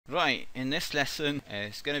Right, in this lesson,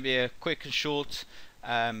 it's going to be a quick and short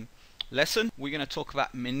lesson. We're going to talk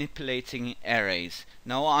about manipulating arrays.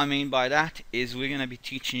 Now what I mean by that is we're going to be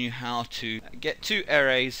teaching you how to get two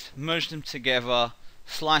arrays, merge them together,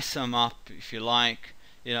 slice them up if you like,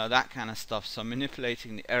 you know, that kind of stuff. So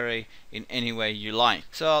manipulating the array in any way you like.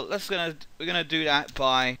 So we're gonna do that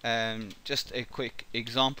by just a quick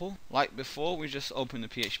example. Like before, we just open the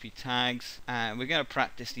PHP tags and we're gonna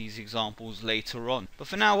practice these examples later on. But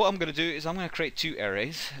for now, what I'm gonna do is I'm gonna create two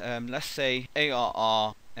arrays. Let's say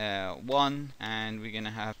ARR1 and we're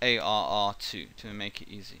gonna have ARR2 to make it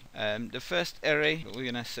easy. The first array we're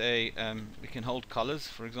gonna say we can hold colors,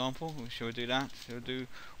 for example. Shall we do that? So we'll do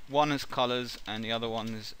one is colors and the other one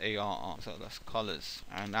is ARR. So that's colors,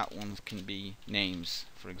 and that one can be names,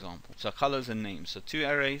 for example. So colors and names. So two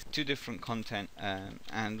arrays, two different content,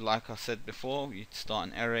 and like I said before, you start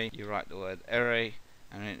an array, you write the word array,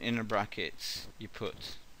 and in inner brackets you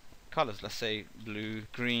put colors. Let's say blue,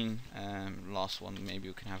 green, last one maybe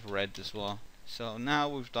we can have red as well. So now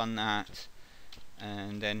we've done that,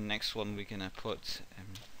 and then next one we're gonna put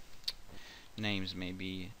names,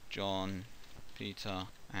 maybe John, Peter,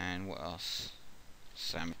 and what else?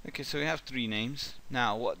 Sammy. Okay, so we have three names.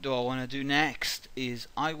 Now what do I want to do next is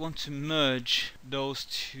I want to merge those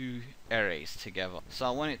two arrays together. So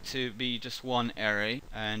I want it to be just one array,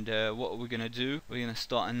 and what we're going to do, we're going to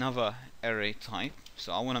start another array type.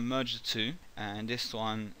 So I want to merge the two, and this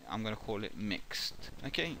one I'm going to call it mixed.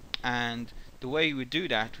 Okay, and the way we do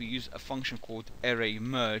that, we use a function called array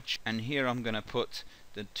merge, and here I'm going to put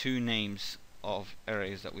the two names of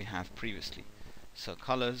arrays that we have previously. So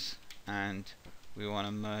colors, and we want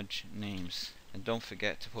to merge names, and don't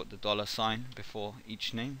forget to put the $sign before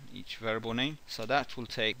each name, each variable name. So that will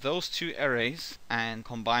take those two arrays and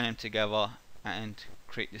combine them together and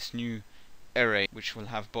create this new array which will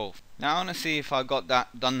have both. Now I want to see if I got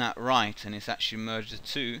that done that right and it's actually merged the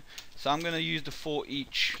two. So I'm going to use the for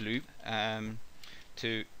each loop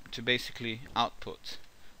to basically output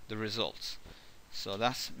the results. So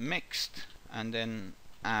that's mixed and then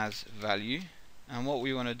as value. And what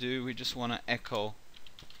we want to do, we just want to echo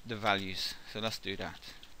the values. So let's do that.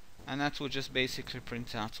 And that will just basically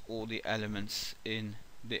print out all the elements in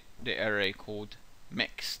the array called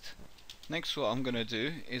mixed. Next, what I'm going to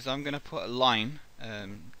do is I'm going to put a line,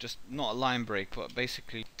 just not a line break, but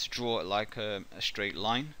basically to draw it like a straight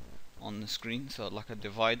line on the screen, so like a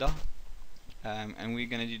divider. And we're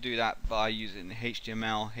going to do that by using the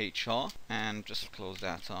HTML HR, and just close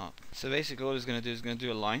that up. So basically all it's going to do is going to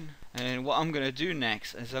do a line, and what I'm going to do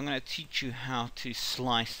next is I'm going to teach you how to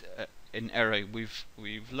slice an array.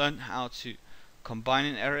 We've learned how to combine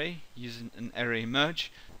an array using an array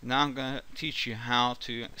merge. Now I'm going to teach you how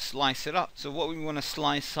to slice it up. So what we want to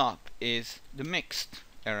slice up is the mixed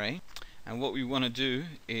array, and what we want to do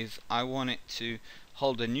is I want it to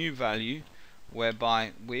hold a new value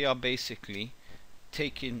whereby we are basically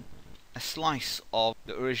taking a slice of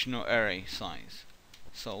the original array size.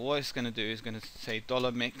 So what it's going to do is going to say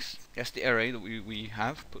 $mix. That's the array that we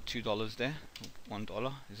have. Put $2 there.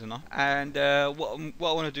 $1 is enough. And what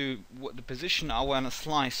I want to do, what the position I want to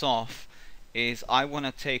slice off is I want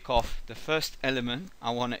to take off the first element.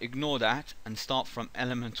 I want to ignore that and start from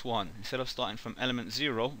element 1. Instead of starting from element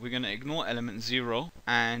 0, we're going to ignore element 0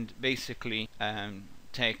 and basically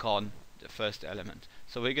take on the first element.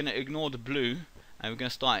 So we're going to ignore the blue and we're going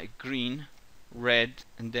to start at green, red,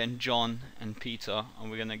 and then John and Peter,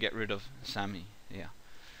 and we're going to get rid of Sammy. Yeah.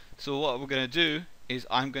 So what we're going to do is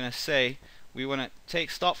I'm going to say we want to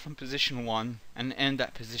start from position 1 and end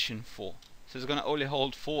at position 4. So it's going to only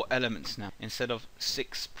hold 4 elements now instead of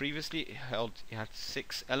 6 previously. It had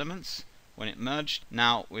 6 elements when it merged.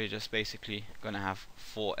 Now we're just basically going to have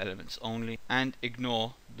 4 elements only and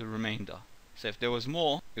ignore the remainder. So if there was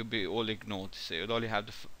more, it would be all ignored. So it would only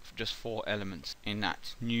have just 4 elements in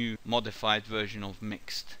that new modified version of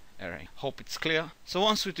mixed array. Hope it's clear. So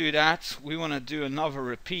once we do that, we want to do another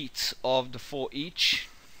repeat of the for each.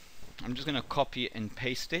 I'm just going to copy it and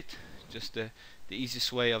paste it. Just the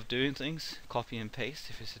easiest way of doing things. Copy and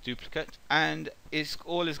paste if it's a duplicate. And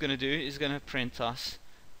all it's going to do is going to print us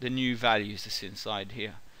the new values that's inside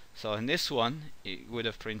here. So in this one, it would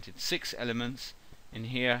have printed 6 elements. In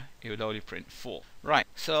here it would only print 4. Right,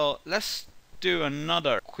 so let's do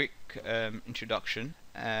another quick introduction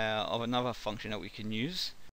of another function that we can use.